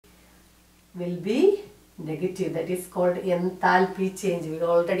will be negative. That is called enthalpy change. We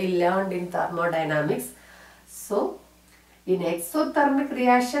already learned in thermodynamics. So, in exothermic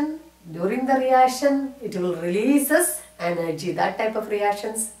reaction, during the reaction, it will releases energy. That type of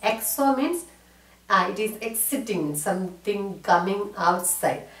reactions, exo means it is exiting, something coming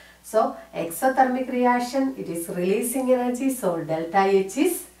outside. So, exothermic reaction, it is releasing energy. So, delta H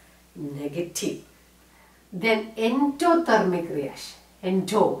is negative. Then endothermic reaction.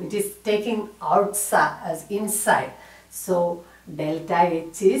 Endo, it is taking outside as inside. So, delta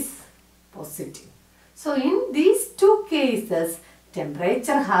H is positive. So, in these two cases,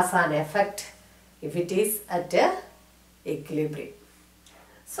 temperature has an effect if it is at a equilibrium.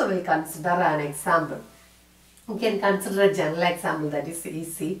 So, we will consider an example. You can consider a general example, that is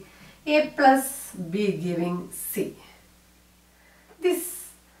easy. A plus B giving C. This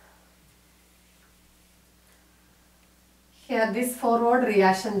forward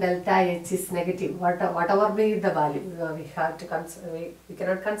reaction delta H is negative. Whatever be the value, we have to consider. We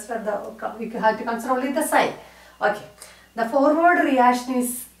cannot consider the. We have to consider only the sign. Okay. The forward reaction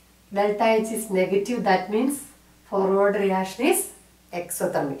is delta H is negative. That means forward reaction is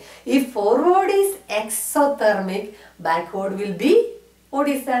exothermic. If forward is exothermic, backward will be, what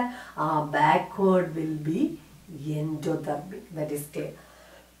is that? Backward will be endothermic. That is clear.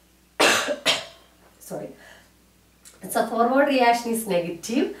 Sorry. So, forward reaction is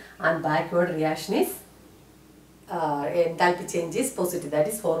negative and backward reaction is enthalpy change is positive. That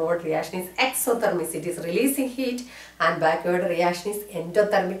is, forward reaction is exothermic, it is releasing heat, and backward reaction is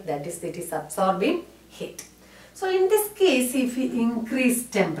endothermic, that is, it is absorbing heat. So, in this case, if we increase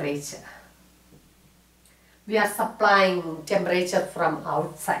temperature, we are supplying temperature from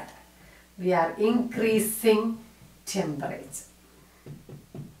outside. We are increasing temperature.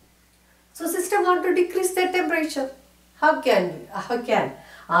 So, system want to decrease the temperature. How can?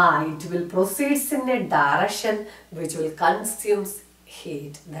 It will proceed in a direction which will consume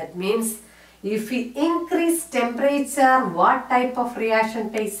heat. That means, if we increase temperature, what type of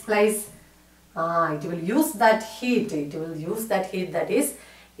reaction takes place? It will use that heat. It will use that heat, that is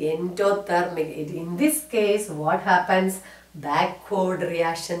endothermic. In this case, what happens? Backward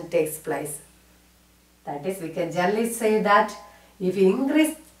reaction takes place. That is, we can generally say that if we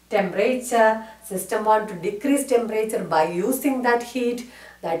increase temperature, system want to decrease temperature by using that heat.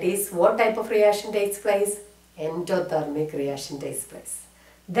 That is, what type of reaction takes place? Endothermic reaction takes place.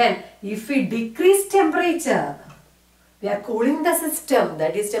 Then, if we decrease temperature, we are cooling the system.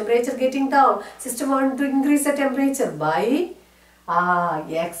 That is, temperature getting down. System want to increase the temperature by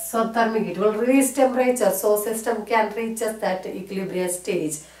exothermic. It will release temperature. So, system can reach that equilibrium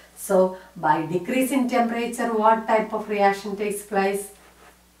stage. So, by decreasing temperature, what type of reaction takes place?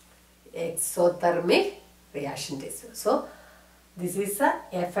 Exothermic reaction takes place. So, this is the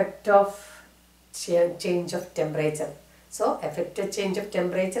effect of change of temperature. So, effective change of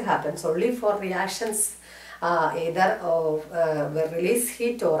temperature happens only for reactions either will release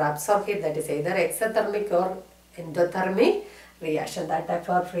heat or absorb heat, that is either exothermic or endothermic reaction. That type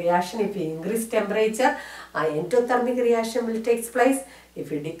of reaction, if we increase temperature, endothermic reaction will take place. If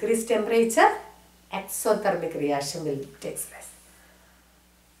we decrease temperature, exothermic reaction will take place.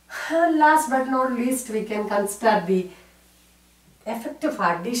 Last but not least, we can consider the effect of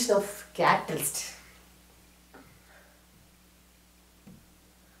addition of catalyst.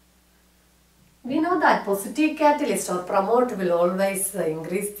 We know that positive catalyst or promoter will always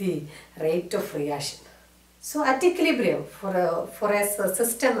increase the rate of reaction. So, at equilibrium, for a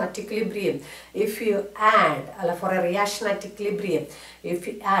system at equilibrium, if you add, for a reaction at equilibrium, if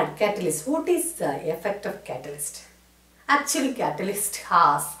you add catalyst, what is the effect of catalyst? Actually, catalyst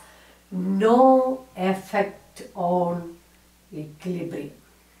has no effect on equilibrium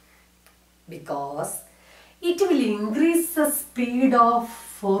because it will increase the speed of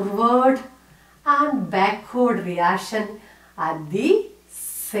forward and backward reaction at the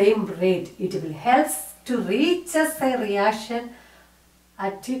same rate. It will help to reach a reaction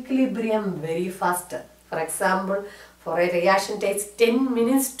at equilibrium very faster. For example, for a reaction takes 10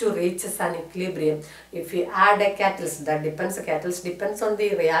 minutes to reach an equilibrium. If we add a catalyst, that depends, the catalyst depends on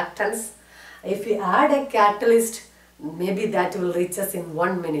the reactants. If we add a catalyst, maybe that will reach us in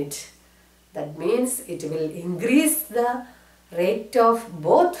 1 minute. That means it will increase the rate of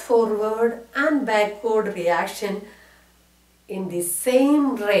both forward and backward reaction in the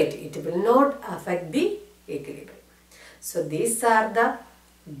same rate. It will not affect the equilibrium. So, these are the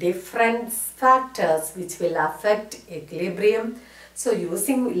different factors which will affect equilibrium. So,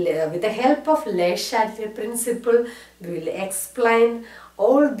 using with the help of Le-Chatelier principle, we will explain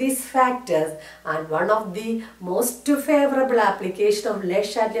all these factors, and one of the most favorable application of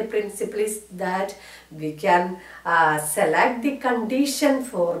Le-Chatelier principle is that we can select the condition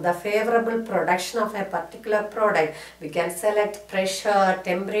for the favorable production of a particular product. We can select pressure,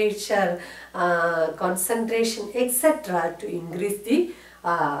 temperature, concentration, etc. to increase the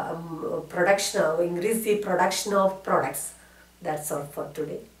increase the production of products. That's all for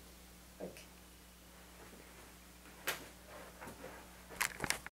today.